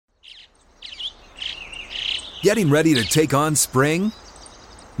Getting ready to take on spring?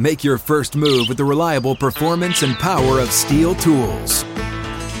 Make your first move with the reliable performance and power of Steel tools.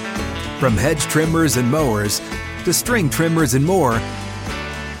 From hedge trimmers and mowers to string trimmers and more,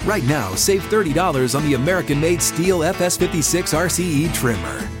 right now save $30 on the American-made Steel FS56 RCE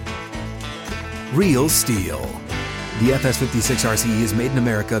trimmer. Real Steel. The FS56 RCE is made in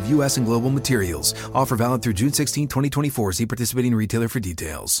America of U.S. and global materials. Offer valid through June 16, 2024. See participating retailer for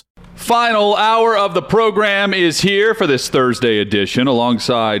details. Final hour of the program is here for this Thursday edition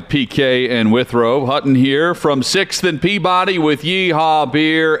alongside PK and Withrow. Hutton here from 6th and Peabody with Yeehaw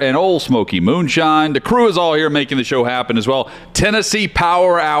Beer and Old Smoky Moonshine. The crew is all here making the show happen as well. Tennessee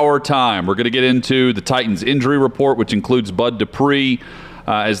Power Hour time. We're going to get into the Titans injury report, which includes Bud Dupree,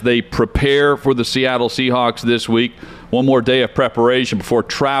 as they prepare for the Seattle Seahawks this week. One more day of preparation before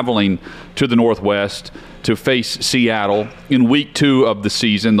traveling to the Northwest to face Seattle in week 2 of the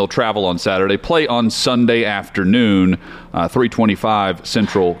season. They'll travel on Saturday, play on Sunday afternoon, 3:25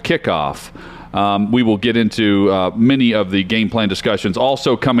 Central kickoff. We will get into many of the game plan discussions.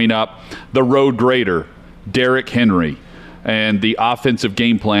 Also coming up, the road grader, Derrick Henry, and the offensive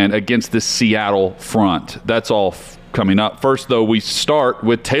game plan against the Seattle front. That's all coming up. First, though, we start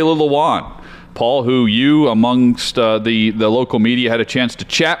with Taylor Lewan. Paul, who you, amongst the local media, had a chance to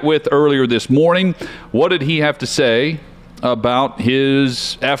chat with earlier this morning. What did he have to say about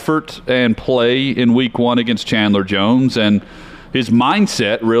his effort and play in Week 1 against Chandler Jones and his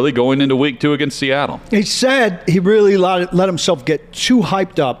mindset really going into Week 2 against Seattle? He said he really let himself get too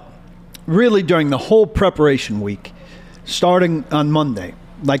hyped up really during the whole preparation week, starting on Monday.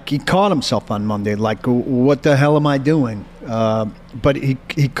 Like, he caught himself on Monday, like, what the hell am I doing? But he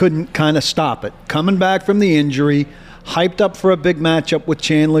couldn't kind of stop it. Coming back from the injury, hyped up for a big matchup with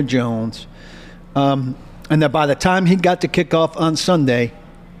Chandler Jones. And that by the time he got to kickoff on Sunday,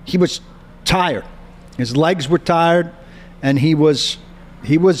 he was tired. His legs were tired, and he was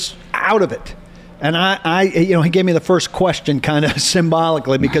out of it. And he gave me the first question kind of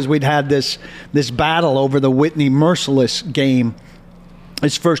symbolically because we'd had this battle over the Whitney Merciless game,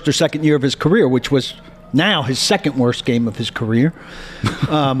 his first or second year of his career, which was now his second worst game of his career.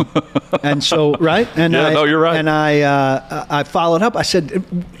 And so, right? And you're right. And I followed up. I said,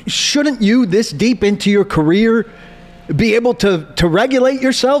 shouldn't you this deep into your career be able to regulate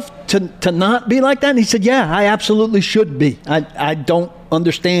yourself to not be like that? And he said, yeah, I absolutely should be. I don't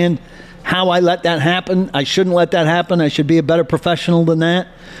understand how I let that happen. I shouldn't let that happen. I should be a better professional than that.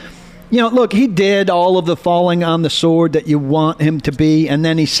 Look, he did all of the falling on the sword that you want him to be. And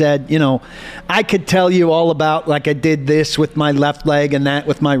then he said, I could tell you all about, like, I did this with my left leg and that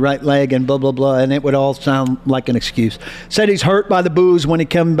with my right leg and blah, blah, blah. And it would all sound like an excuse. Said he's hurt by the booze when he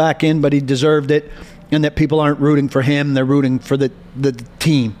came back in, but he deserved it. And that people aren't rooting for him. They're rooting for the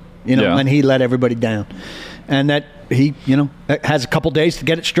team, and he let everybody down. And that he, has a couple days to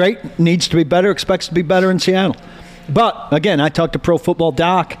get it straight, needs to be better, expects to be better in Seattle. But, again, I talked to Pro Football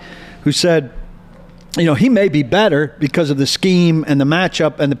Doc, who said, he may be better because of the scheme and the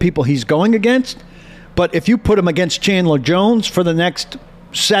matchup and the people he's going against. But if you put him against Chandler Jones for the next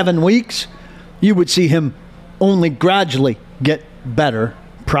 7 weeks, you would see him only gradually get better,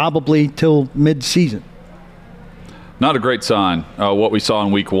 probably till mid-season. Not a great sign, what we saw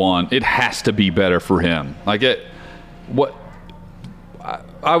in Week 1. It has to be better for him. I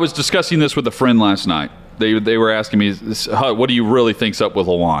was discussing this with a friend last night. They were asking me, what do you really think's up with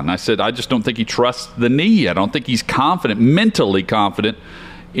Lewan? I said, I just don't think he trusts the knee. I don't think he's mentally confident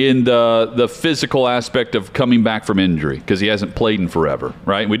in the physical aspect of coming back from injury because he hasn't played in forever,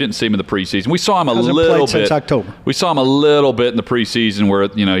 right? We didn't see him in the preseason. We saw him a little bit since October. We saw him a little bit in the preseason where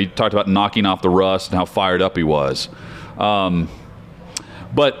he talked about knocking off the rust and how fired up he was. But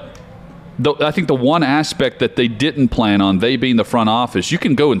I think the one aspect that they didn't plan on, they being the front office, you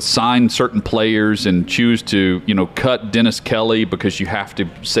can go and sign certain players and choose to, cut Dennis Kelly because you have to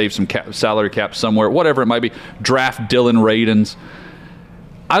save some salary cap somewhere, whatever it might be, draft Dylan Radins.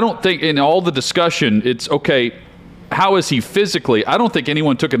 I don't think in all the discussion, it's okay, how is he physically? I don't think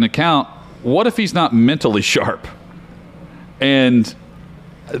anyone took into account, what if he's not mentally sharp? And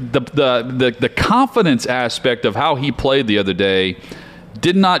the confidence aspect of how he played the other day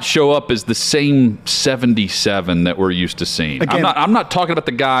did not show up as the same 77 that we're used to seeing. Again, I'm not talking about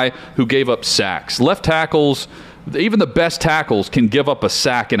the guy who gave up sacks. Left tackles, even the best tackles, can give up a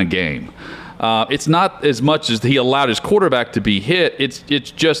sack in a game. It's not as much as he allowed his quarterback to be hit.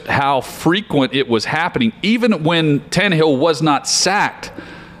 It's just how frequent it was happening. Even when Tannehill was not sacked,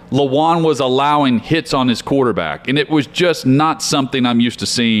 Lewan was allowing hits on his quarterback. And it was just not something I'm used to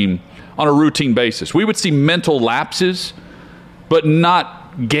seeing on a routine basis. We would see mental lapses, but not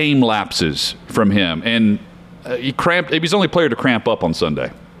game lapses from him. And He's the only player to cramp up on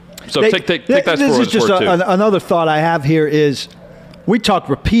Sunday. So take that for what it's This is just worth, too. another thought I have here is we talked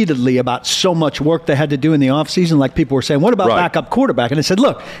repeatedly about so much work they had to do in the offseason. Like people were saying, what about backup quarterback? And I said,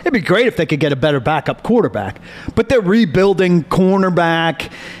 look, it'd be great if they could get a better backup quarterback. But they're rebuilding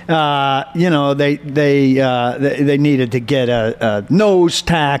cornerback. They needed to get a nose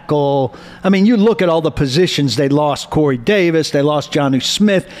tackle. I mean, you look at all the positions. They lost Corey Davis. They lost Jonnu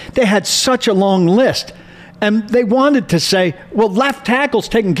Smith. They had such a long list. And they wanted to say, well, left tackle's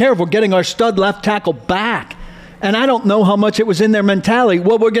taken care of. We're getting our stud left tackle back. And I don't know how much it was in their mentality.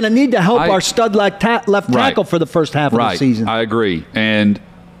 Well, we're going to need to help our stud left tackle for the first half of the season. I agree. And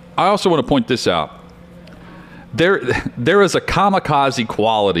I also want to point this out. There is a kamikaze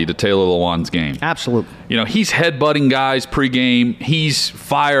quality to Taylor Lewan's game. Absolutely. He's headbutting guys pregame. He's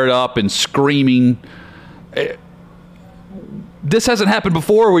fired up and screaming. This hasn't happened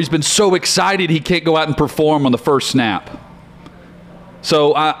before where he's been so excited he can't go out and perform on the first snap.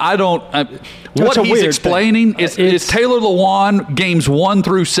 So I don't. What he's explaining is Taylor Lewan games 1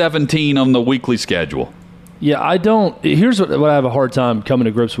 through 17 on the weekly schedule. Yeah, I don't. Here's what I have a hard time coming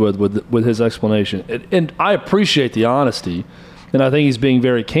to grips with his explanation, and I appreciate the honesty, and I think he's being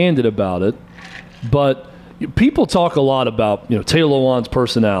very candid about it. But people talk a lot about Taylor Lewan's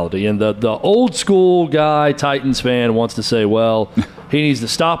personality, and the old school guy Titans fan wants to say, well, he needs to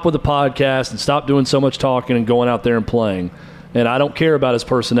stop with the podcast and stop doing so much talking and going out there and playing. And I don't care about his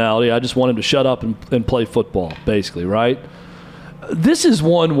personality. I just want him to shut up and play football, basically, right? This is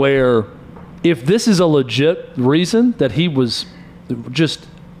one where if this is a legit reason that he was just,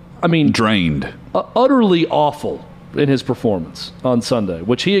 drained, utterly awful in his performance on Sunday,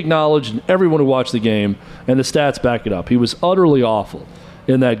 which he acknowledged, and everyone who watched the game, and the stats back it up. He was utterly awful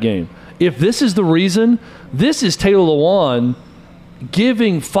in that game. If this is the reason, this is Taylor Lewan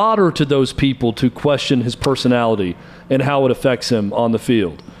giving fodder to those people to question his personality and how it affects him on the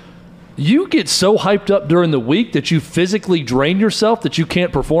field. You get so hyped up during the week that you physically drain yourself that you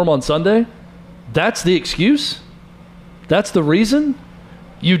can't perform on Sunday? That's the excuse? That's the reason?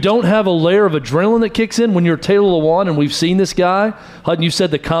 You don't have a layer of adrenaline that kicks in when you're Taylor Lewan, and we've seen this guy. Hutton, you said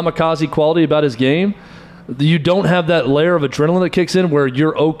the kamikaze quality about his game. You don't have that layer of adrenaline that kicks in where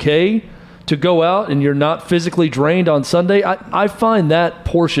you're okay to go out and you're not physically drained on Sunday. I find that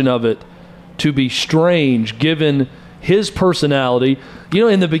portion of it to be strange given his personality.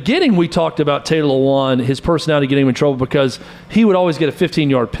 In the beginning we talked about Taylor Lewan, his personality getting him in trouble because he would always get a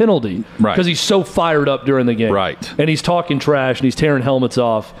 15-yard penalty because he's so fired up during the game. Right. And he's talking trash and he's tearing helmets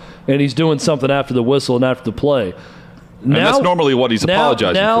off and he's doing something after the whistle and after the play. And that's normally what he's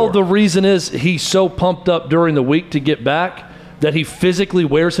apologizing for. Now the reason is he's so pumped up during the week to get back that he physically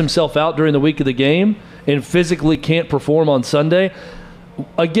wears himself out during the week of the game and physically can't perform on Sunday.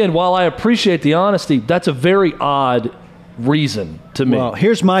 Again, while I appreciate the honesty, that's a very odd reason to me. Well,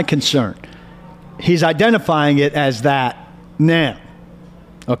 here's my concern. He's identifying it as that now.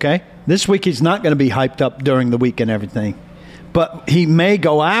 Okay? This week he's not going to be hyped up during the week and everything. But he may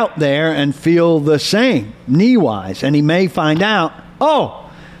go out there and feel the same knee-wise, and he may find out,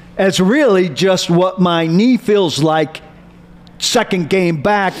 it's really just what my knee feels like second game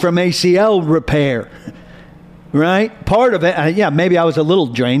back from ACL repair. Right? Part of it, maybe I was a little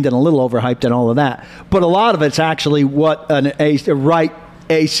drained and a little overhyped and all of that. But a lot of it's actually what a right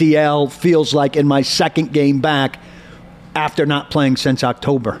ACL feels like in my second game back after not playing since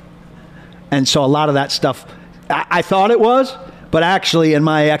October. And so a lot of that stuff, I thought it was, but actually in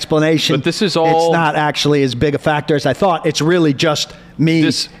my explanation, but this is it's not actually as big a factor as I thought. It's really just me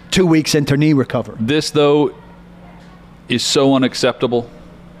 2 weeks into knee recovery. This, though, is so unacceptable,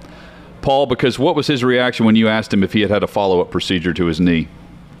 Paul, because what was his reaction when you asked him if he had a follow-up procedure to his knee?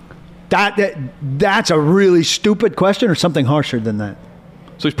 That's a really stupid question, or something harsher than that.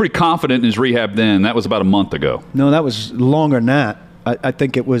 So he's pretty confident in his rehab then. That was about a month ago. No, that was longer than that. I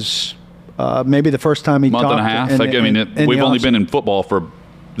think it was maybe the first time he talked. Month and a half? We've only been in football for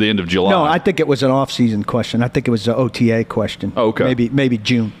the end of July. No, I think it was an off-season question. I think it was an OTA question. Oh, okay. Maybe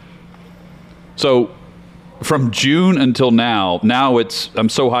June. So from June until now I'm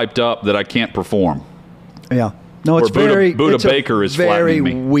so hyped up that I can't perform. Yeah. No, it's Buda Baker is flattening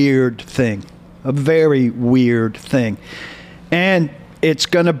me. Very weird thing. A very weird thing. And it's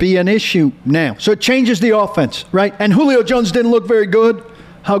going to be an issue now. So it changes the offense, right? And Julio Jones didn't look very good.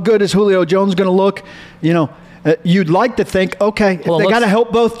 How good is Julio Jones going to look? You'd like to think, okay, if they got to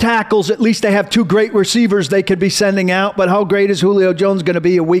help both tackles, at least they have two great receivers they could be sending out. But how great is Julio Jones going to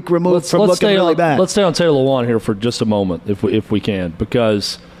be a week removed from looking really bad? Let's stay on Taylor Lewan here for just a moment, if we can,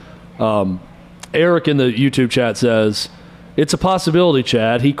 because Eric in the YouTube chat says, It's a possibility,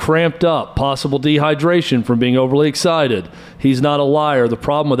 Chad. He cramped up, possible dehydration from being overly excited. He's not a liar. The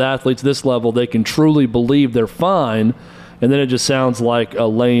problem with athletes this level, they can truly believe they're fine, and then it just sounds like a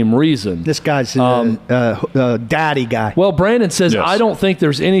lame reason. This guy's a daddy guy. Well, Brandon says, Yes. I don't think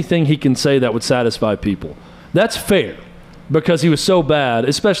there's anything he can say that would satisfy people. That's fair, because he was so bad,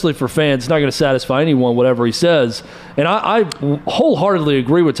 especially for fans. It's not going to satisfy anyone, whatever he says. And I wholeheartedly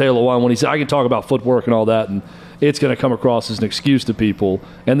agree with Taylor Lewan when he said, I can talk about footwork and all that, and it's going to come across as an excuse to people,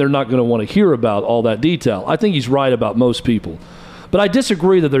 and they're not going to want to hear about all that detail. I think he's right about most people. But I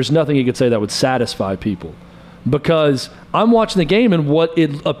disagree that there's nothing he could say that would satisfy people, because I'm watching the game, and what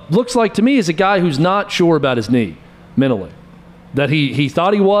it looks like to me is a guy who's not sure about his knee mentally. That he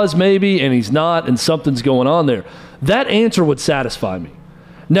thought he was maybe, and he's not, and something's going on there. That answer would satisfy me.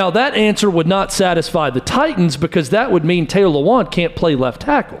 Now, that answer would not satisfy the Titans, because that would mean Taylor Lewan can't play left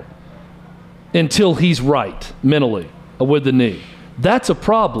tackle until he's right mentally with the knee. That's a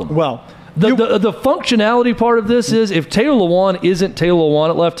problem. Well, the functionality part of this is if Taylor Lewan isn't Taylor Lewan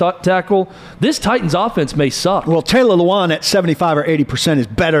at left tackle, this Titans offense may suck. Well, Taylor Lewan at 75 or 80% is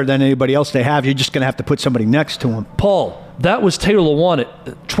better than anybody else they have. You're just going to have to put somebody next to him. Paul, that was Taylor Lewan at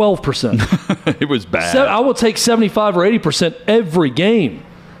 12%. It was bad. I will take 75 or 80% every game.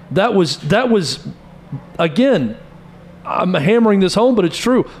 That was again, I'm hammering this home, but it's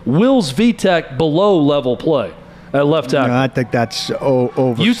true. Wills Vitek below level play at left tackle. No, I think that's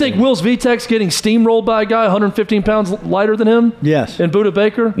over. You think Wills Vitek's getting steamrolled by a guy 115 pounds lighter than him? Yes. And Budda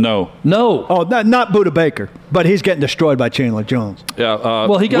Baker? No. Oh, not Budda Baker, but he's getting destroyed by Chandler Jones. Yeah.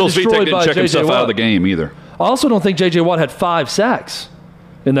 Well, he got Will destroyed Vitek didn't by check J.J. himself out Watt. of the game either. I also don't think J.J. Watt had 5 sacks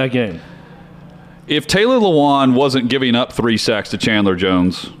in that game. If Taylor Lewan wasn't giving up 3 sacks to Chandler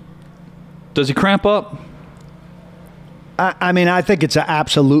Jones, does he cramp up? I mean, I think it's an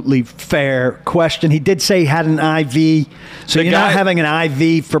absolutely fair question. He did say he had an IV, so you're not having an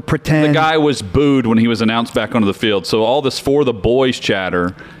IV for pretend. The guy was booed when he was announced back onto the field. So all this for the boys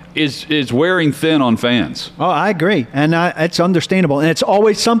chatter is wearing thin on fans. Oh, I agree, and it's understandable, and it's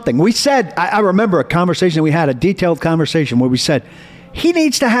always something. We said, I remember a conversation we had, a detailed conversation where we said he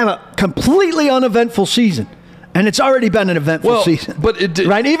needs to have a completely uneventful season. And it's already been an eventful season. But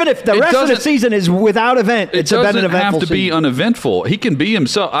right? Even if the rest of the season is without event, it's been an eventful season. It doesn't have to be uneventful. He can be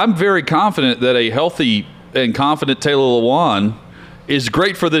himself. I'm very confident that a healthy and confident Taylor Lewan is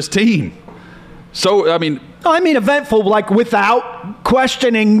great for this team. So, I mean... eventful, like without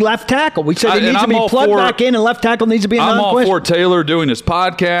questioning left tackle. We said he needs to be plugged back in, and left tackle needs to be a non-question. I'm all for Taylor doing his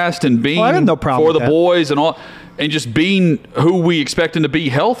podcast and being I have no problem for with the that. boys and all, and just being who we expect him to be,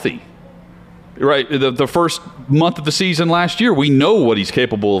 healthy. Right, the first month of the season last year, we know what he's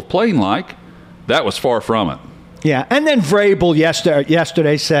capable of playing like. That was far from it. Yeah, and then Vrabel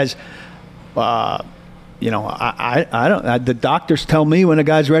yesterday says, I don't. The doctors tell me when a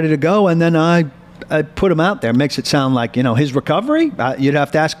guy's ready to go, and then I put him out there. Makes it sound like his recovery. You'd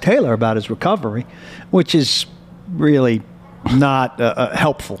have to ask Taylor about his recovery, which is really not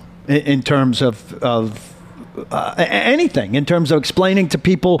helpful in terms of anything, in terms of explaining to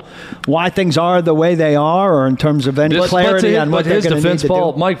people why things are the way they are, or in terms of any clarity on what they're going to need to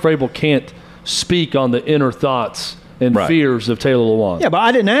do. Mike Vrabel can't speak on the inner thoughts and fears of Taylor Lewan. Yeah, but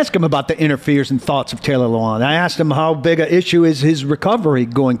I didn't ask him about the inner fears and thoughts of Taylor Lewan. I asked him how big an issue is his recovery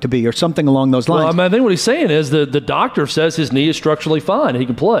going to be, or something along those lines. Well, I think what he's saying is the doctor says his knee is structurally fine and he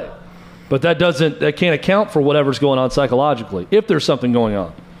can play. But that can't account for whatever's going on psychologically, if there's something going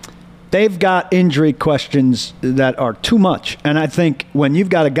on. They've got injury questions that are too much. And I think when you've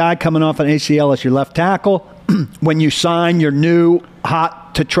got a guy coming off an ACL as your left tackle, when you sign your new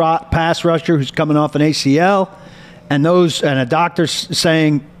hot-to-trot pass rusher who's coming off an ACL, and a doctor's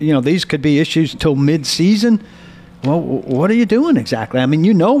saying, these could be issues until mid-season, well, what are you doing exactly? I mean,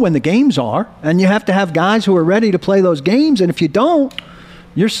 when the games are, and you have to have guys who are ready to play those games, and if you don't,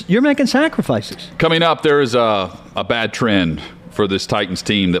 you're making sacrifices. Coming up, there is a bad trend for this Titans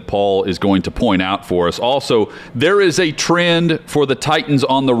team that Paul is going to point out for us. Also, there is a trend for the Titans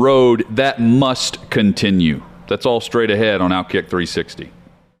on the road that must continue. That's all straight ahead on Outkick 360.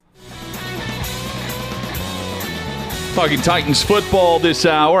 Talking Titans football this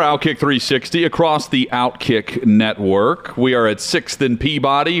hour, Outkick 360 across the Outkick network. We are at 6th and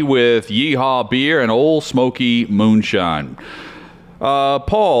Peabody with Yeehaw Beer and Old Smoky Moonshine.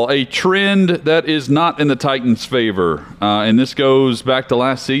 Paul, a trend that is not in the Titans' favor, and this goes back to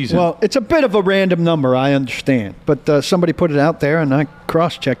last season. Well, it's a bit of a random number, I understand, but somebody put it out there, and I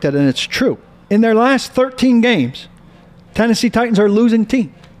cross-checked it, and it's true. In their last 13 games, Tennessee Titans are a losing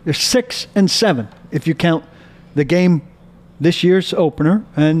team. They're 6-7 if you count the game this year's opener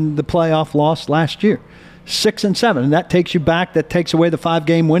and the playoff loss last year. 6-7, and that takes you back. That takes away the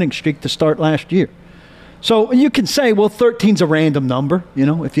 5-game winning streak to start last year. So you can say, well, 13's a random number.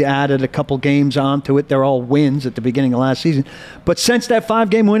 If you added a couple games onto it, they're all wins at the beginning of last season. But since that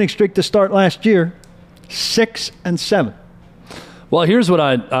 5-game winning streak to start last year, 6-7. Well, here's what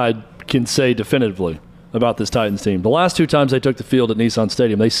I can say definitively about this Titans team. The last 2 times they took the field at Nissan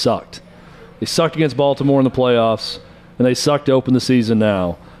Stadium, they sucked. They sucked against Baltimore in the playoffs, and they sucked to open the season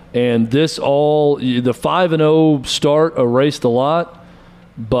now. And the 5-0 start erased a lot,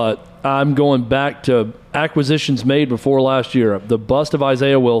 but I'm going back to acquisitions made before last year. The bust of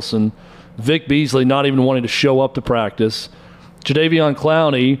Isaiah Wilson, Vic Beasley not even wanting to show up to practice, Jadeveon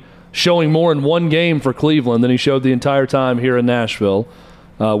Clowney showing more in one game for Cleveland than he showed the entire time here in Nashville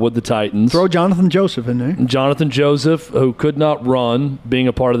with the Titans. Throw Jonathan Joseph in there. Jonathan Joseph, who could not run, being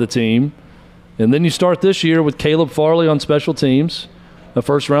a part of the team. And then you start this year with Caleb Farley on special teams, a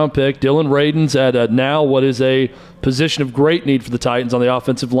first-round pick. Dylan Radins at now what is a position of great need for the Titans on the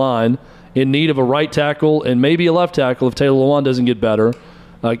offensive line, in need of a right tackle and maybe a left tackle if Taylor Lewan doesn't get better,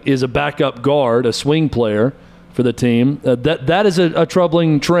 is a backup guard, a swing player for the team. That is a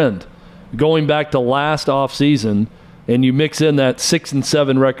troubling trend going back to last offseason, and you mix in that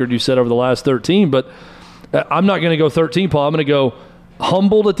 6-7 record you said over the last 13. But I'm not going to go 13, Paul. I'm going to go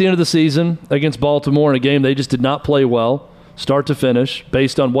humbled at the end of the season against Baltimore in a game they just did not play well, start to finish,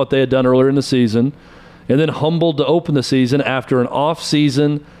 based on what they had done earlier in the season, and then humbled to open the season after an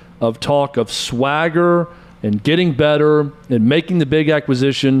off-season of talk of swagger and getting better and making the big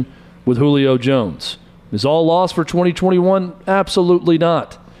acquisition with Julio Jones. Is all lost for 2021? Absolutely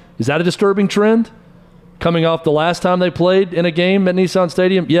not. Is that a disturbing trend coming off the last time they played in a game at Nissan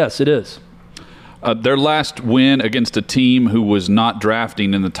Stadium? Yes, it is. Their last win against a team who was not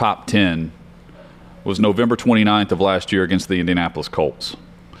drafting in the top 10 was November 29th of last year against the Indianapolis Colts.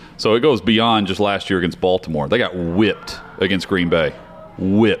 So it goes beyond just last year against Baltimore. They got whipped against Green Bay.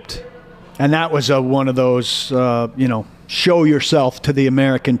 Whipped. And that was one of those, show yourself to the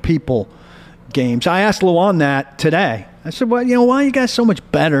American people games. I asked Lewan that today. I said, well, why are you guys so much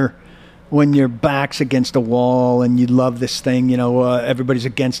better when your back's against the wall and you love this thing? Everybody's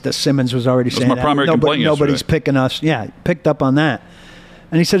against us. Simmons was already saying that. That's my primary complaint Nobody's yesterday. Picking us. Yeah, picked up on that.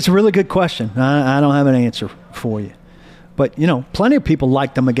 And he said, it's a really good question. I don't have an answer for you. But, plenty of people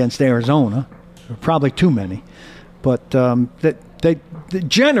liked them against Arizona. Probably too many. But they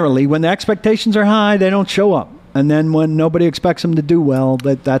generally, when the expectations are high, they don't show up. And then when nobody expects them to do well,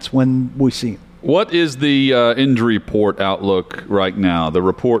 that's when we see them. What is the injury report outlook right now? The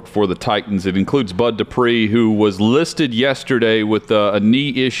report for the Titans, it includes Bud Dupree, who was listed yesterday with a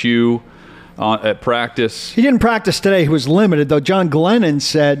knee issue at practice. He didn't practice today. He was limited, though John Glennon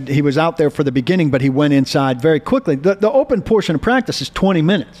said he was out there for the beginning, but he went inside very quickly. The open portion of practice is 20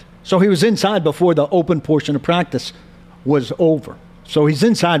 minutes. So he was inside before the open portion of practice was over. So he's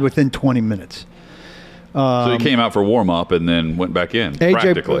inside within 20 minutes. So he came out for warm-up and then went back in,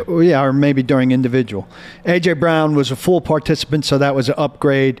 practically. Yeah, or maybe during individual. A.J. Brown was a full participant, so that was an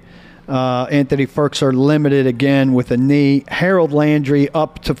upgrade. Anthony Firkser limited again with a knee. Harold Landry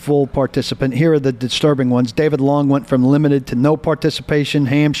up to full participant. Here are the disturbing ones. David Long went from limited to no participation,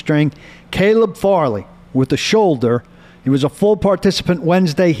 hamstring. Caleb Farley with a shoulder. He was a full participant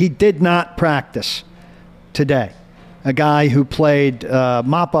Wednesday. He did not practice today. A guy who played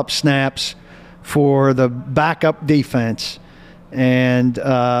mop-up snaps for the backup defense and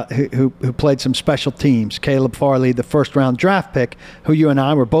who played some special teams. Caleb Farley, the first-round draft pick, who you and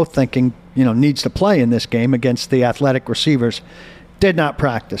I were both thinking, needs to play in this game against the athletic receivers, did not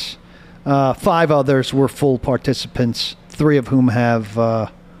practice. 5 others were full participants, 3 of whom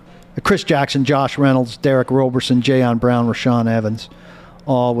have Chris Jackson, Josh Reynolds, Derek Roberson, Jayon Brown, Rashaan Evans,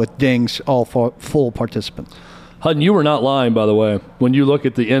 all with dings, all full participants. Hutton, you were not lying, by the way, when you look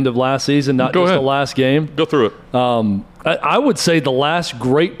at the end of last season, not just the last game. Go through it. I would say the last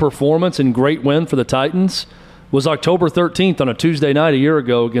great performance and great win for the Titans was October 13th on a Tuesday night a year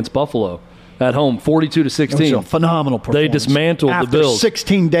ago against Buffalo at home, 42-16. It was a phenomenal performance. They dismantled the Bills. After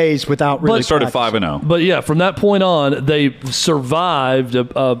 16 days without really They started 5-0. But, yeah, from that point on, they survived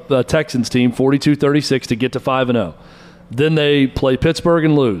a Texans team, 42-36, to get to 5-0. Then they play Pittsburgh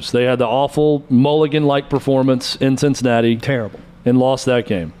and lose. They had the awful Mulligan-like performance in Cincinnati. Terrible. And lost that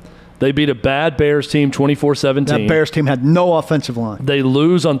game. They beat a bad Bears team 24-17. That Bears team had no offensive line. They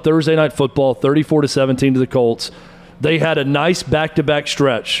lose on Thursday Night Football 34-17 to the Colts. They had a nice back-to-back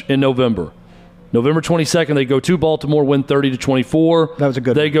stretch in November. November 22nd, they go to Baltimore, win 30-24. That was a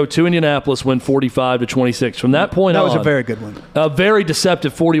good They one. go to Indianapolis, win 45-26. From that point on, that was a very good one. A very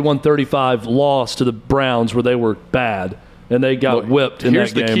deceptive 41-35 loss to the Browns where they were bad. and they got whipped in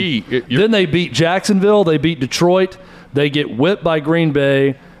that game. Here's the key. Then they beat Jacksonville. They beat Detroit. They get whipped by Green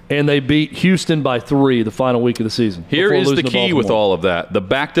Bay, and they beat Houston by 3 the final week of the season. Here is the key with all of that. The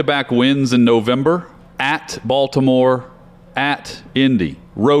back-to-back wins in November at Baltimore, at Indy,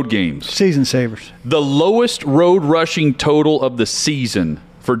 road games. Season savers. The lowest road rushing total of the season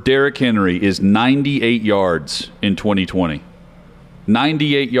for Derrick Henry is 98 yards in 2020.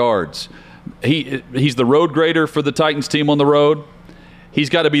 98 yards. He's the road grader for the Titans team on the road. He's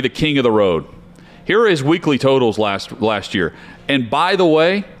got to be the king of the road. Here are his weekly totals last year. And by the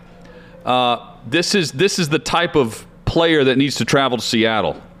way, this is the type of player that needs to travel to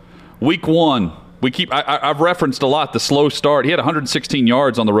Seattle. Week 1, I've referenced a lot the slow start. He had 116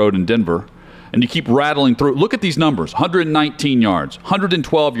 yards on the road in Denver. And you keep rattling through. Look at these numbers. 119 yards,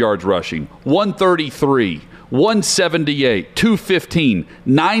 112 yards rushing, 133, 178, 215,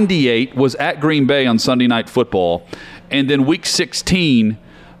 98 was at Green Bay on Sunday Night Football. And then week 16,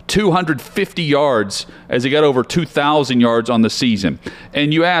 250 yards as he got over 2,000 yards on the season.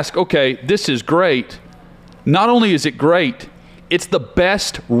 And you ask, okay, this is great. Not only is it great, it's the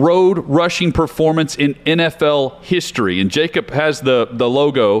best road rushing performance in NFL history. And Jacob has the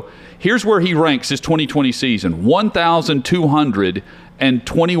logo. Here's where he ranks his 2020 season.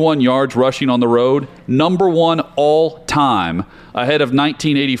 1,221 yards rushing on the road. Number 1 all time, ahead of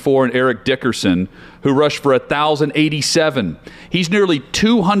 1984 and Eric Dickerson, who rushed for 1,087. He's nearly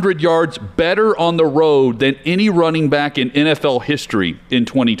 200 yards better on the road than any running back in NFL history in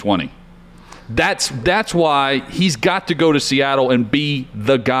 2020. That's why he's got to go to Seattle and be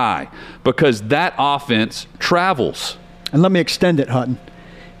the guy, because that offense travels. And let me extend it, Hutton.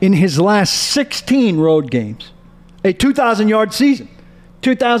 In his last 16 road games, a 2,000-yard season,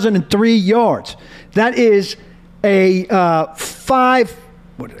 2,003 yards. That is a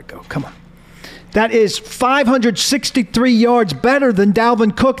where did it go? Come on. That is 563 yards better than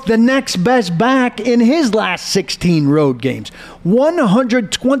Dalvin Cook, the next best back in his last 16 road games.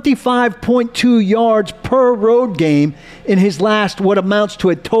 125.2 yards per road game in his last, what amounts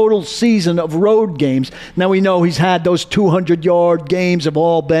to a total season of road games. Now we know he's had those 200-yard games have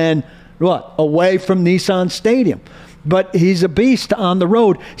all been, away from Nissan Stadium. But he's a beast on the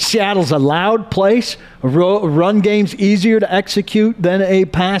road. Seattle's a loud place. Run game's easier to execute than a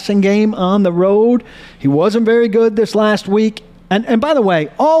passing game on the road. He wasn't very good this last week. And by the way,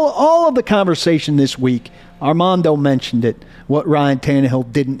 all of the conversation this week, Armando mentioned it, what Ryan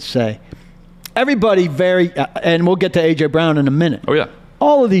Tannehill didn't say. Everybody and we'll get to A.J. Brown in a minute. Oh, yeah.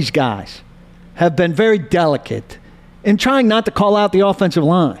 All of these guys have been very delicate in trying not to call out the offensive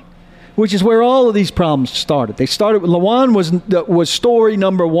line, which is where all of these problems started. They started with Lewan was story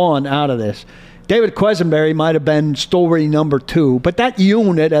number 1 out of this. David Quesenberry might have been story number 2, but that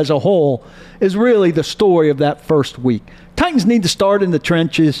unit as a whole is really the story of that first week. Titans need to start in the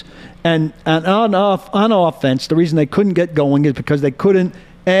trenches, and on offense, the reason they couldn't get going is because they couldn't,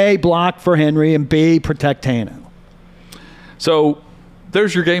 A, block for Henry, and B, protect Tannehill. So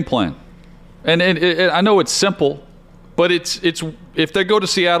there's your game plan. And I know it's simple, but it's if they go to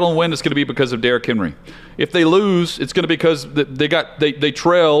Seattle and win, it's going to be because of Derrick Henry. If they lose, it's going to be because they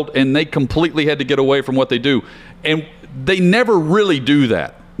trailed and they completely had to get away from what they do. And they never really do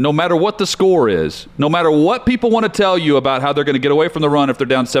that. No matter what the score is, no matter what people want to tell you about how they're going to get away from the run if they're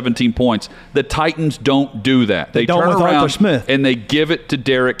down 17 points, the Titans don't do that. They turn around and they give it to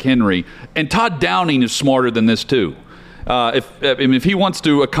Derrick Henry. And Todd Downing is smarter than this too. If he wants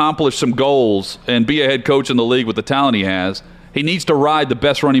to accomplish some goals and be a head coach in the league with the talent he has, he needs to ride the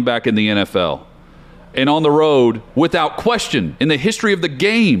best running back in the NFL. And on the road, without question, in the history of the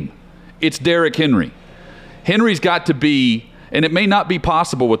game, it's Derrick Henry. Henry's got to be, and it may not be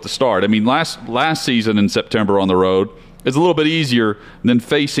possible with the start. I mean, last season in September on the road is a little bit easier than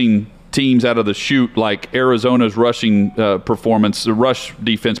facing teams out of the chute like Arizona's rushing performance, the rush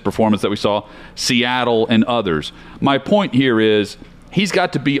defense performance that we saw, Seattle and others. My point here is he's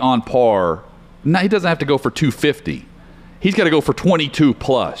got to be on par. Now, he doesn't have to go for 250. He's got to go for 22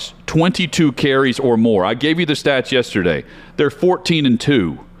 plus, 22 carries or more. I gave you the stats yesterday. They're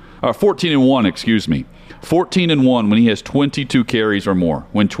 14-1, 14-1 when he has 22 carries or more,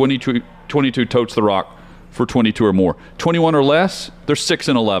 when 22 totes the rock for 22 or more. 21 or less, they're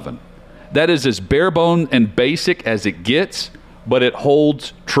 6-11. That is as bare bone and basic as it gets, but it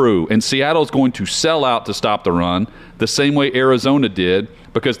holds true. And Seattle's going to sell out to stop the run the same way Arizona did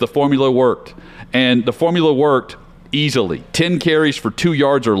because the formula worked. And the formula worked easily. 10 carries for 2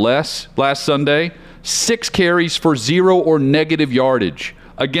 yards or less last Sunday, 6 carries for 0 or negative yardage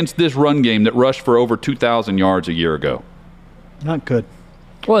against this run game that rushed for over 2,000 yards a year ago. Not good.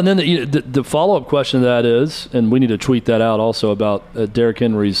 Well, and then the follow-up question to that is, and we need to tweet that out also about Derrick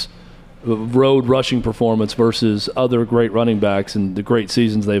Henry's road rushing performance versus other great running backs and the great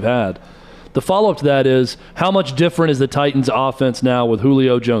seasons they've had. The follow-up to that is, how much different is the Titans' offense now with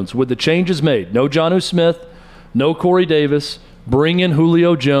Julio Jones? With the changes made, no Jonnu Smith, no Corey Davis, bring in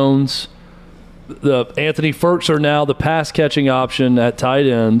Julio Jones, the Anthony Firkser now the pass-catching option at tight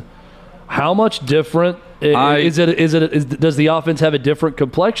end. How much different does the offense have a different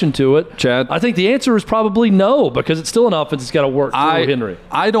complexion to it? Chad? I think the answer is probably no, because it's still an offense that's got to work through Henry.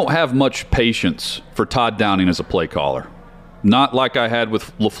 I don't have much patience for Todd Downing as a play caller. Not like I had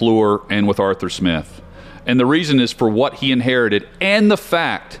with LaFleur and with Arthur Smith. And the reason is for what he inherited and the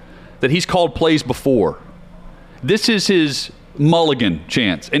fact that he's called plays before. This is his mulligan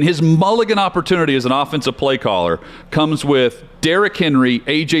chance. And his mulligan opportunity as an offensive play caller comes with Derrick Henry,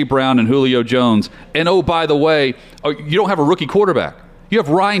 A.J. Brown, and Julio Jones. And, oh, by the way, you don't have a rookie quarterback. You have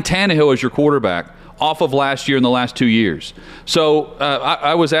Ryan Tannehill as your quarterback off of last year and the last 2 years. So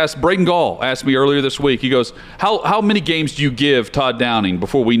I was asked, Braden Gall asked me earlier this week, he goes, how many games do you give Todd Downing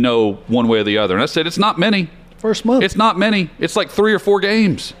before we know one way or the other? And I said, it's not many. First month. It's not many. It's like 3 or 4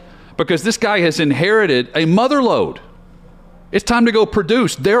 games because this guy has inherited a mother load. It's time to go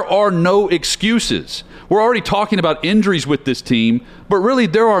produce. There are no excuses. We're already talking about injuries with this team, but really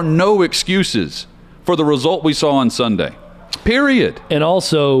there are no excuses for the result we saw on Sunday. Period. And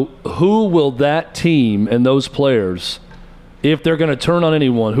also, who will that team and those players, if they're going to turn on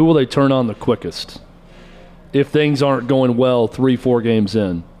anyone, who will they turn on the quickest if things aren't going well 3-4 games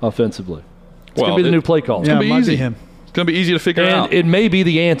in offensively? It's going to be the new play call. It's going to be easy. Him. It's going to be easy to figure out. And it may be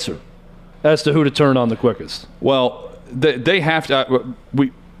the answer as to who to turn on the quickest. Well, they have to.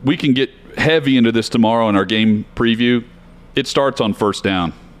 We can get heavy into this tomorrow in our game preview. It starts on first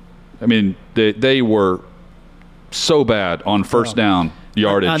down. I mean, they were so bad on first down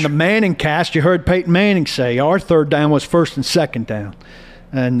yardage. On the Manning cast, you heard Peyton Manning say our third down was first and second down.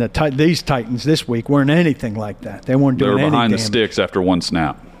 And these Titans this week weren't anything like that. They weren't doing anything. They were behind the sticks after one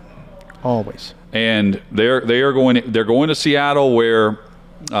snap. Always. And they're going to Seattle where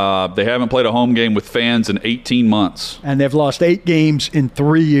they haven't played a home game with fans in 18 months. And they've lost 8 games in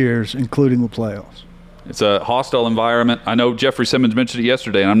 3 years, including the playoffs. It's a hostile environment. I know Jeffrey Simmons mentioned it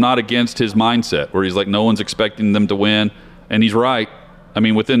yesterday, and I'm not against his mindset where he's like, no one's expecting them to win. And he's right. I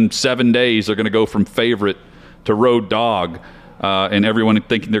mean, within 7 days, they're going to go from favorite to road dog, and everyone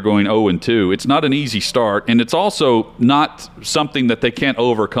thinking they're going 0-2. It's not an easy start, and it's also not something that they can't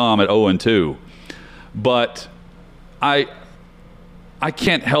overcome at 0-2. But I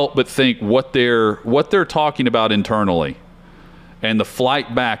can't help but think what they're talking about internally. And the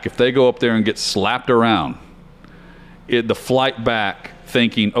flight back, if they go up there and get slapped around, the flight back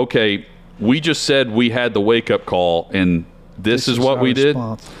thinking, okay, we just said we had the wake-up call, and this is what we did.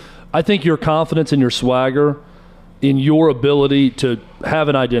 I think your confidence and your swagger in your ability to have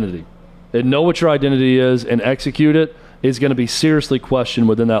an identity and know what your identity is and execute it is going to be seriously questioned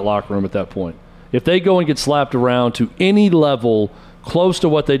within that locker room at that point. If they go and get slapped around to any level close to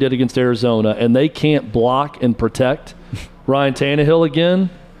what they did against Arizona and they can't block and protect Ryan Tannehill again,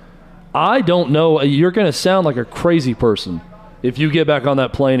 I don't know. You're going to sound like a crazy person if you get back on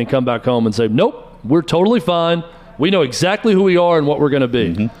that plane and come back home and say, nope, we're totally fine. We know exactly who we are and what we're going to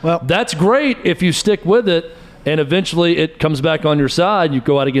be. Mm-hmm. Well, that's great if you stick with it and eventually it comes back on your side. You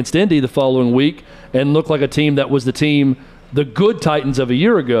go out against Indy the following week and look like a team that was the good Titans of a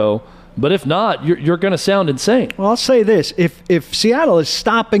year ago. But if not, you're going to sound insane. Well, I'll say this. If Seattle is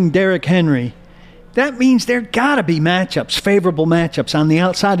stopping Derrick Henry, that means there got to be favorable matchups on the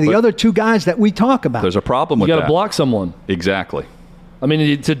outside of the other 2 guys that we talk about. There's a problem with that. You got to block someone. Exactly. I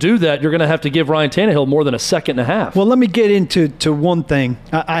mean, to do that, you're going to have to give Ryan Tannehill more than a second and a half. Well, let me get into one thing.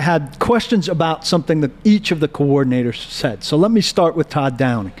 I had questions about something that each of the coordinators said. So let me start with Todd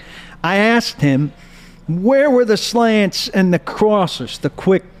Downing. I asked him, where were the slants and the crossers,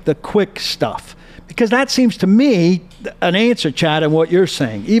 the quick stuff? Because that seems to me an answer, Chad, in what you're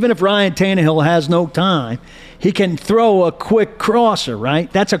saying. Even if Ryan Tannehill has no time, he can throw a quick crosser, right?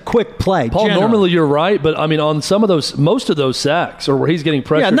 That's a quick play. Paul, generally. Normally you're right, but I mean on most of those sacks, or where he's getting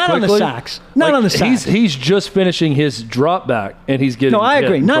pressure. Yeah, not quickly, on the sacks. Not on the sacks. He's just finishing his drop back, and he's getting. No, I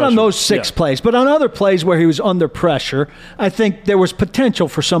agree. Not pressure. on those 6 plays, but on other plays where he was under pressure, I think there was potential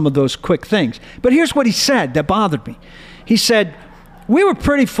for some of those quick things. But here's what he said that bothered me. He said, we were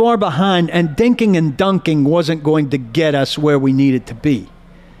pretty far behind, and dinking and dunking wasn't going to get us where we needed to be.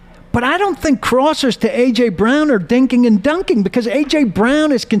 But I don't think crossers to A.J. Brown are dinking and dunking because A.J.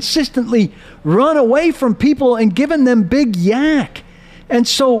 Brown has consistently run away from people and given them big yak. And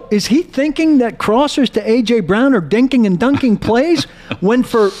so is he thinking that crossers to A.J. Brown are dinking and dunking plays when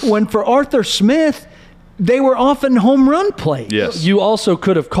for Arthur Smith, they were often home run plays? Yes. You also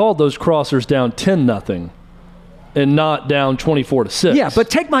could have called those crossers down 10-0 and not down 24-6. Yeah, but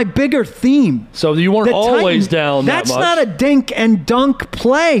take my bigger theme. So you weren't The always Titan- down that That's much. not a dink and dunk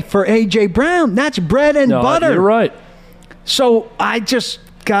play for A.J. Brown. That's bread and No, butter. You're right. So I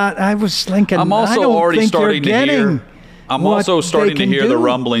was thinking, I'm also I don't already think starting you're to getting hear. I'm what also starting they to can hear the do.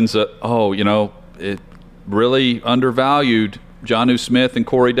 rumblings that it really undervalued Jonnu Smith and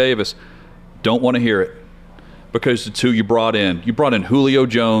Corey Davis. Don't want to hear it because it's who you brought in. You brought in Julio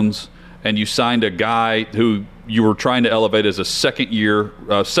Jones, and you signed a guy who you were trying to elevate as a second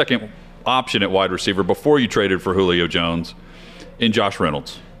option at wide receiver before you traded for Julio Jones in Josh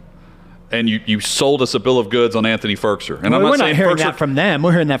Reynolds. And you sold us a bill of goods on Anthony Ferkser. And I'm We're not not saying hearing Ferkser, that from them.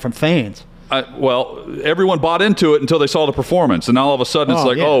 We're hearing that from fans. well, everyone bought into it until they saw the performance, and now all of a sudden it's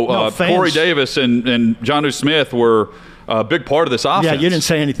Oh, yeah. No, fans- Corey Davis and Jonnu Smith were a big part of this offense. Yeah, you didn't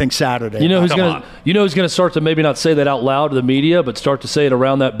say anything Saturday. You know who's Come going on. to who's going to start to maybe not say that out loud to the media, but start to say it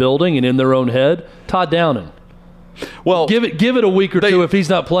around that building and in their own head? Todd Downing. Well, Give it a week or two if he's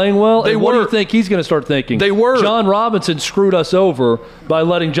not playing well. they And what do were- you think he's going to start thinking? They were. John Robinson screwed us over by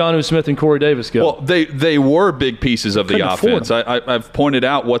letting Jonnu Smith and Corey Davis go. Well, they were big pieces of the Couldn't afford offense. I've pointed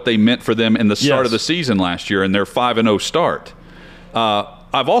out what they meant for them in the start Yes. of the season last year and their 5-0 start.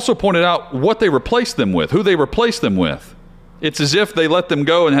 I've also pointed out what they replaced them with, who they replaced them with. It's as if they let them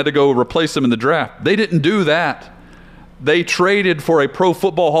go and had to go replace them in the draft. They didn't do that. They traded for a Pro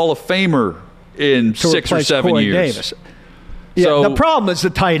Football Hall of Famer in to 6 or replace 7 Corey years. Davis. Yeah, So- the problem is the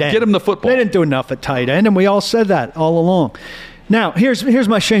tight end. Get him the football. They didn't do enough at tight end, and we all said that all along. Now, here's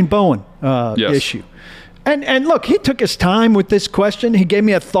my Shane Bowen Yes. issue. And look, he took his time with this question. He gave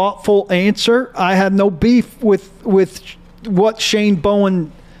me a thoughtful answer. I have no beef with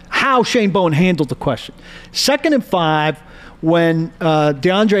how Shane Bowen handled the question. 2nd and 5, when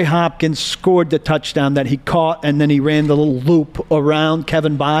DeAndre Hopkins scored the touchdown that he caught, and then he ran the little loop around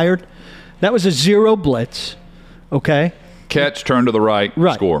Kevin Byard. That was a 0 blitz, okay? Catch, turn to the right,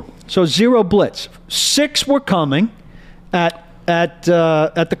 score. So 0 blitz. 6 were coming at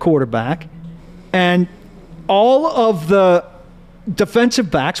the quarterback, and all of the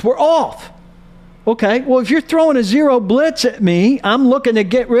defensive backs were off. Okay, well, if you're throwing a 0 blitz at me, I'm looking to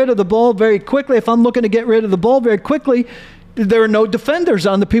get rid of the ball very quickly. If I'm looking to get rid of the ball very quickly, there are no defenders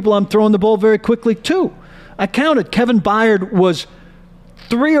on the people I'm throwing the ball very quickly to. I counted. Kevin Byard was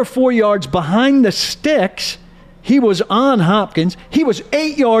 3 or 4 yards behind the sticks. He was on Hopkins. He was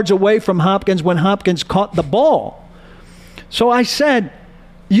 8 yards away from Hopkins when Hopkins caught the ball. So I said,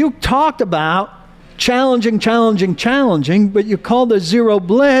 you talked about challenging, but you called a 0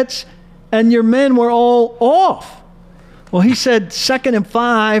 blitz, and your men were all off. Well, he said 2nd and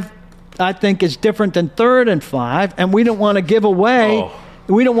 5, I think, is different than 3rd and 5, and we don't want to give away.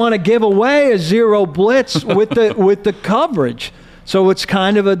 We don't want to give away a 0 blitz with the coverage. So it's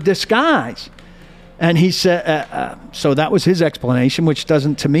kind of a disguise. And he said, so that was his explanation, which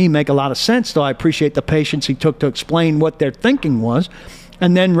doesn't, to me, make a lot of sense, though I appreciate the patience he took to explain what their thinking was.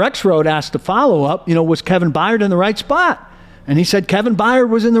 And then Rexroad asked the follow-up, was Kevin Byard in the right spot? And he said Kevin Byard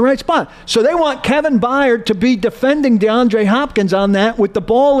was in the right spot. So they want Kevin Byard to be defending DeAndre Hopkins on that with the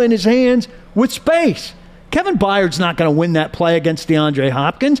ball in his hands with space. Kevin Byard's not going to win that play against DeAndre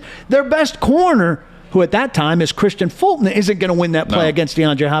Hopkins. Their best corner, who at that time is Christian Fulton, isn't going to win that play against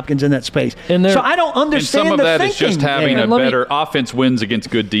DeAndre Hopkins in that space. And so I don't And understand some of the that thinking is just having there. a better offense wins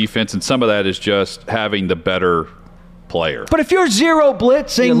against good defense, and some of that is just having the better player. But if you're 0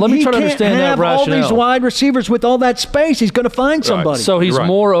 blitzing, let me he try to can't understand that have all these rationale. wide receivers with all that space. He's going to find somebody. So he's You're right.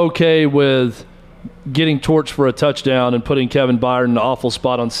 more okay with getting torched for a touchdown and putting Kevin Byard in an awful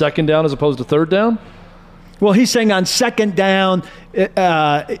spot on 2nd down as opposed to 3rd down? Well, he's saying on 2nd down,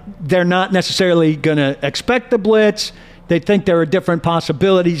 they're not necessarily going to expect the blitz. They think there are different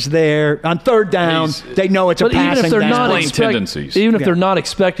possibilities there. On 3rd down, they know it's a But even passing if they're down. not Plain tendencies. even if Yeah. they're not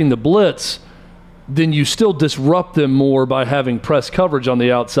expecting the blitz, then you still disrupt them more by having press coverage on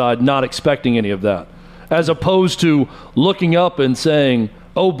the outside, not expecting any of that, as opposed to looking up and saying,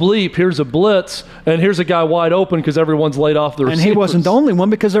 "Oh bleep, here's a blitz, and here's a guy wide open because everyone's laid off the And receivers." he wasn't the only one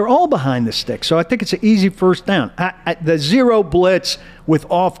because they're all behind the stick. So I think it's an easy 1st down. The 0 blitz with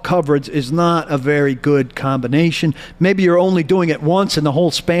off coverage is not a very good combination. Maybe you're only doing it once in the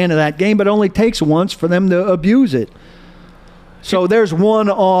whole span of that game, but it only takes once for them to abuse it. So there's one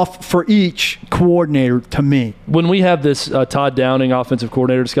off for each coordinator to me. When we have this Todd Downing offensive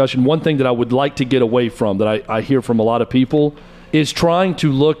coordinator discussion, one thing that I would like to get away from that I hear from a lot of people is trying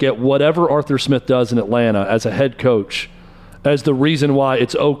to look at whatever Arthur Smith does in Atlanta as a head coach as the reason why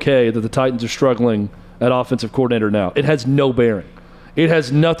it's okay that the Titans are struggling at offensive coordinator now. It has no bearing. It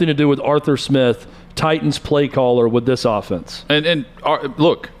has nothing to do with Arthur Smith, Titans play caller, with this offense. And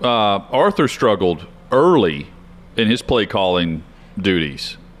look, Arthur struggled early in his play calling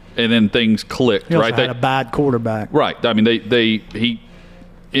duties, and then things clicked. He also right, had a bad quarterback. Right. I mean, he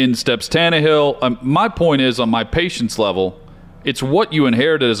in steps Tannehill. My point is, on my patience level, it's what you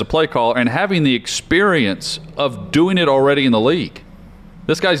inherited as a play caller and having the experience of doing it already in the league.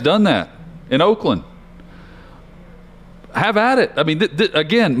 This guy's done that in Oakland. Have at it. I mean,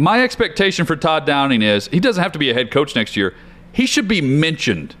 again, my expectation for Todd Downing is he doesn't have to be a head coach next year. He should be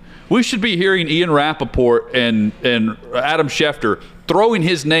mentioned. We should be hearing Ian Rappaport and Adam Schefter throwing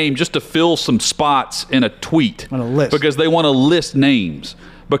his name just to fill some spots in a tweet. On a list. Because they want to list names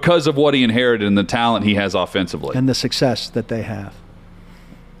because of what he inherited and the talent he has offensively. And the success that they have.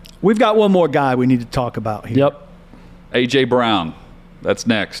 We've got one more guy we need to talk about here. Yep. A.J. Brown. That's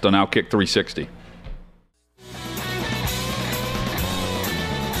next on Outkick 360.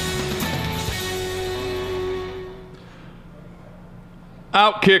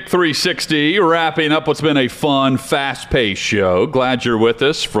 Outkick 360, wrapping up what's been a fun, fast-paced show. Glad you're with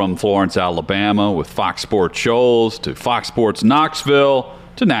us from Florence, Alabama, with Fox Sports Shoals to Fox Sports Knoxville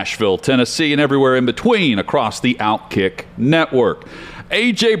to Nashville, Tennessee, and everywhere in between across the Outkick network.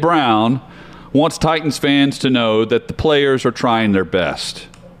 A.J. Brown wants Titans fans to know that the players are trying their best,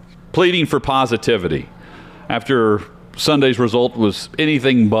 pleading for positivity after Sunday's result was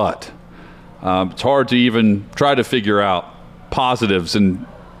anything but. It's hard to even try to figure out positives and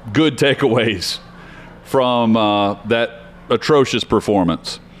good takeaways from that atrocious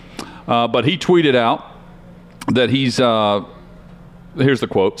performance. But he tweeted out that he's, here's the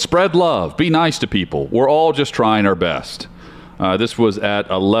quote, "Spread love, be nice to people. We're all just trying our best." This was at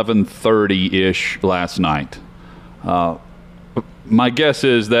 11:30-ish last night. My guess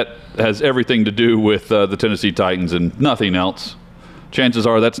is that has everything to do with the Tennessee Titans and nothing else. Chances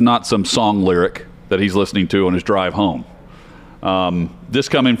are that's not some song lyric that he's listening to on his drive home. This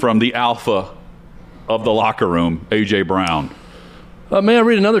coming from the alpha of the locker room, A.J. Brown. May I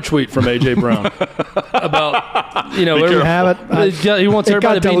read another tweet from A.J. Brown about, you know, he wants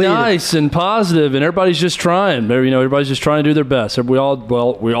everybody to be nice and positive, and everybody's just trying. You know, everybody's just trying to do their best. We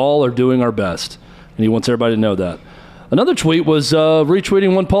all are doing our best, and he wants everybody to know that. Another tweet was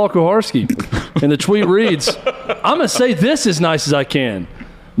retweeting one Paul Kuharsky, and the tweet reads, "I'm going to say this as nice as I can.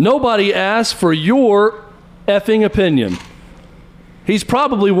 Nobody asked for your effing opinion. He's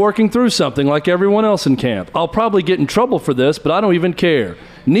probably working through something like everyone else in camp. I'll probably get in trouble for this, but I don't even care.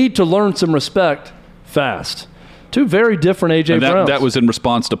 Need to learn some respect fast." Two very different A.J. Browns. That was in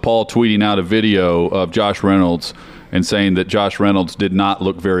response to Paul tweeting out a video of Josh Reynolds and saying that Josh Reynolds did not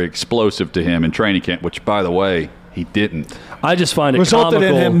look very explosive to him in training camp, which, by the way, he didn't. I just find it resulted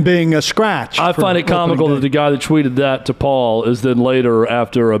comical. in him being a scratch. I find it comical that the guy that tweeted that to Paul is then later,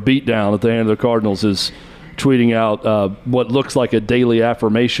 after a beatdown at the hand of the Cardinals, is tweeting out what looks like a daily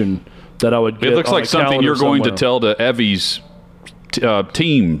affirmation that I would get. It looks like something you're going to tell to Evie's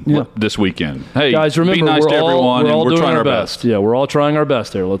team this weekend. Hey, guys, remember, be nice to everyone, and we're trying our best. Yeah, we're all trying our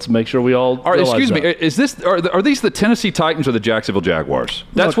best here. Let's make sure we all realize excuse that. me, is this are these the Tennessee Titans or the Jacksonville Jaguars?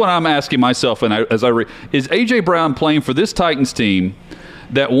 That's what I'm asking myself. And is A.J. Brown playing for this Titans team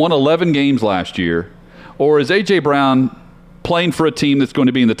that won 11 games last year, or is A.J. Brown playing for a team that's going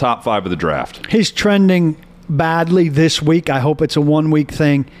to be in the top 5 of the draft? He's trending badly this week. I hope it's a one-week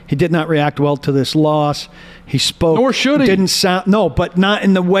thing. He did not react well to this loss. He spoke. Nor should he. Didn't sound. No, but not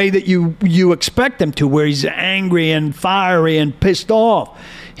in the way that you expect him to, where he's angry and fiery and pissed off.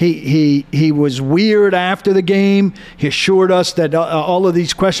 He was weird after the game. He assured us that all of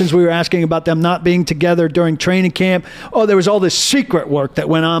these questions we were asking about them not being together during training camp, there was all this secret work that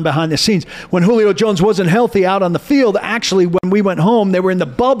went on behind the scenes. When Julio Jones wasn't healthy out on the field, actually, when we went home, they were in the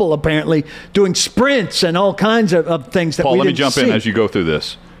bubble, apparently, doing sprints and all kinds of things that Paul, we didn't let me jump in as you go through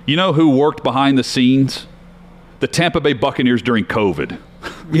this. You know who worked behind the scenes? The Tampa Bay Buccaneers during COVID.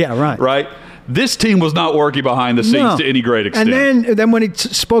 Yeah, right. Right? This team was not working behind the scenes to any great extent. And then when he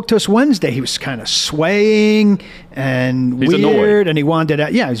spoke to us Wednesday, he was kind of swaying and He's weird, annoyed. and he wanted it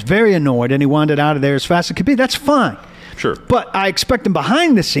out. Yeah, he's very annoyed, and he wanted out of there as fast as could be. That's fine. Sure. But I expect him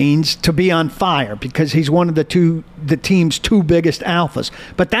behind the scenes to be on fire because he's one of the team's two biggest alphas.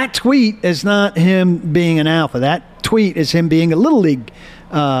 But that tweet is not him being an alpha. That tweet is him being a little league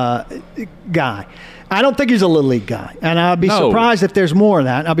guy. I don't think he's a little league guy, and I'd be surprised if there's more of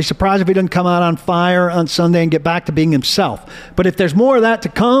that. I'll be surprised if he doesn't come out on fire on Sunday and get back to being himself. But if there's more of that to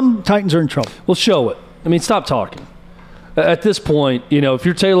come, Titans are in trouble. Well, show it. I mean, stop talking. At this point, if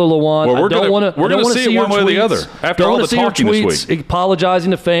you're Taylor Lewan, well, we're going to see it one way or the other. After all the talking this week,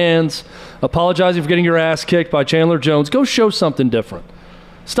 apologizing to fans, apologizing for getting your ass kicked by Chandler Jones, go show something different.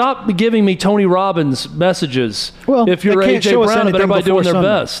 Stop giving me Tony Robbins messages. Well, if you're AJ Brown, about everybody doing their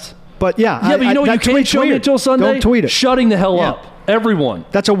best. But but you can't show me until Sunday. Don't tweet it. Shutting the hell up, everyone.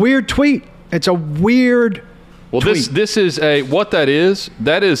 That's a weird tweet. It's a weird. Well, tweet. this is what that is.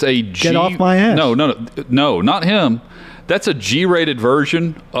 That is a G. Get off my ass. No, not him. That's a G-rated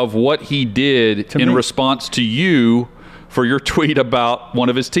version of what he did in response to you for your tweet about one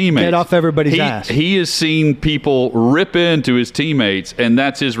of his teammates. Get off everybody's ass. He has seen people rip into his teammates, and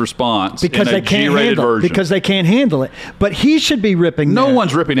that's his response because in a they can't G-rated handle version. because they can't handle it. But he should be ripping. No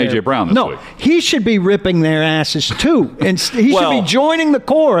one's ripping A.J. Brown this week. No, he should be ripping their asses too, and he should be joining the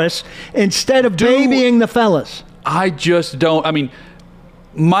chorus instead of babying the fellas. I just don't. I mean,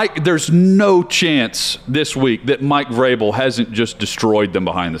 Mike, there's no chance this week that Mike Vrabel hasn't just destroyed them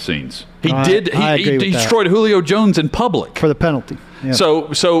behind the scenes. He did. He destroyed Julio Jones in public for the penalty. Yeah.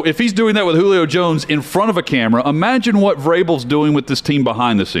 So if he's doing that with Julio Jones in front of a camera, imagine what Vrabel's doing with this team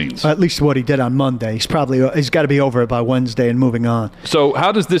behind the scenes. At least what he did on Monday. He's got to be over it by Wednesday and moving on. So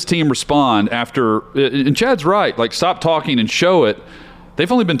how does this team respond after? And Chad's right. Like, stop talking and show it.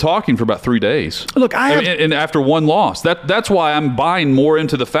 They've only been talking for about 3 days. Look, and after one loss, that's why I'm buying more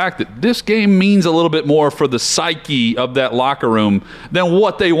into the fact that this game means a little bit more for the psyche of that locker room than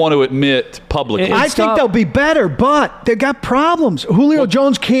what they want to admit publicly. I think they'll be better, but they got problems. Julio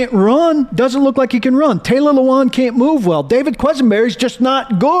Jones can't run. Doesn't look like he can run. Taylor Lewan can't move well. David Quesenberry's just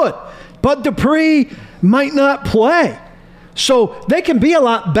not good. Bud Dupree might not play. So they can be a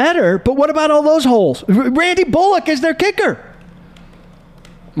lot better, but what about all those holes? Randy Bullock is their kicker.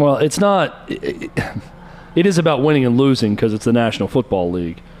 Well, it's not. It is about winning and losing because it's the National Football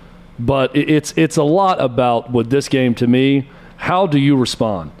League. But it's a lot about, with this game to me, how do you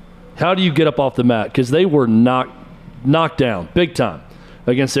respond? How do you get up off the mat? Because they were knocked down big time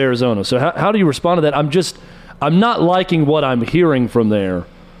against Arizona. So how do you respond to that? I'm not liking what I'm hearing from there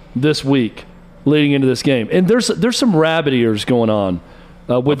this week leading into this game. And there's some rabbit ears going on.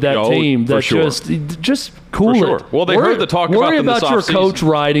 With that team, that just cool it. Well, they heard the talk about them this offseason. Worry about your coach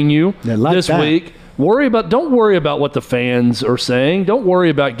riding you this week. Don't worry about what the fans are saying. Don't worry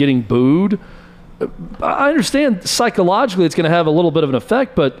about getting booed. I understand psychologically it's going to have a little bit of an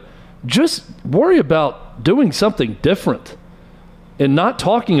effect, but just worry about doing something different and not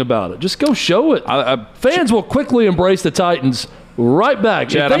talking about it. Just go show it. Fans will quickly embrace the Titans. Right back.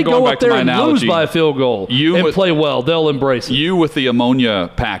 Chad, if they go up there and lose by a field goal and play well, they'll embrace it. You with the ammonia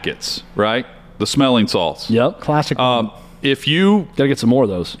packets, right? The smelling salts. Yep. Classic. If you got to get some more of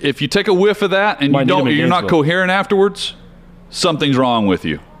those. If you take a whiff of that and you're not coherent afterwards, something's wrong with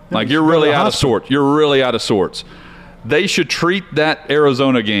you. Like, you're really out of sorts. You're really out of sorts. They should treat that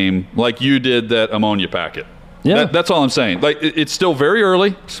Arizona game like you did that ammonia packet. Yeah. That's all I'm saying. Like, it's still very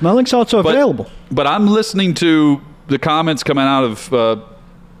early. Smelling salts are available. But I'm listening to the comments coming out of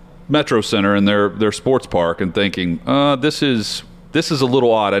Metro Center and their sports park and thinking, this is a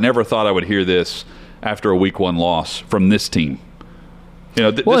little odd. I never thought I would hear this after a week 1 loss from this team.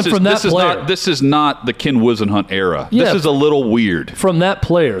 This is not the Ken Wisenhunt era. Yeah, this is a little weird. From that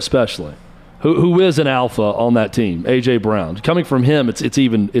player especially, who is an alpha on that team, A.J. Brown. Coming from him, it's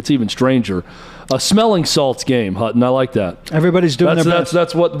even stranger. A smelling salts game, Hutton. I like that. Everybody's doing their best.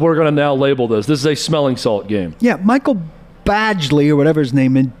 That's what we're going to now label this. This is a smelling salt game. Yeah, Michael Badgley, or whatever his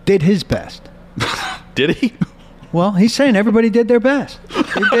name is, did his best. Did he? Well, he's saying everybody did their best.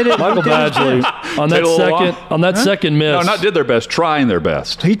 He did it. Michael Badgley on that second miss. No, not did their best, trying their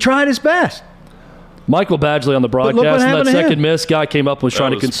best. He tried his best. Michael Badgley on the broadcast, and that second miss, guy came up and was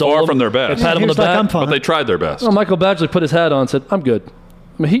trying to console him. Far from their best. Pat him on the back. But they tried their best. Well, Michael Badgley put his hat on and said, I'm good.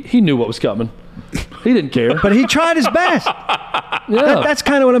 I mean, he knew what was coming. He didn't care. But he tried his best. That's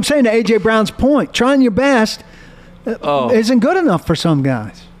kind of what I'm saying to A.J. Brown's point. Trying your best isn't good enough for some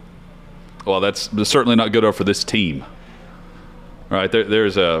guys. Well, that's certainly not good enough for this team. All right,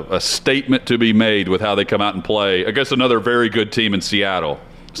 there's a statement to be made with how they come out and play against another very good team in Seattle.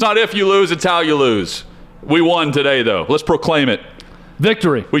 It's not if you lose, it's how you lose. We won today, though. Let's proclaim it.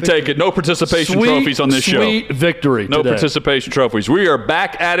 Victory. We take it. No participation trophies on this show. Sweet victory No participation trophies. We are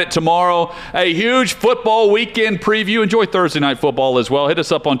back at it tomorrow. A huge football weekend preview. Enjoy Thursday Night Football as well. Hit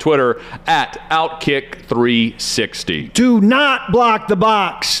us up on Twitter at Outkick360. Do not block the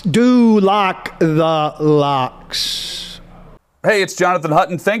box. Do lock the locks. Hey, it's Jonathan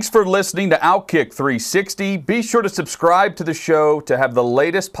Hutton. Thanks for listening to Outkick 360. Be sure to subscribe to the show to have the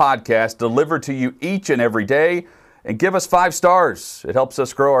latest podcast delivered to you each and every day. And give us 5 stars. It helps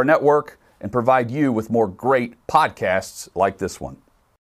us grow our network and provide you with more great podcasts like this one.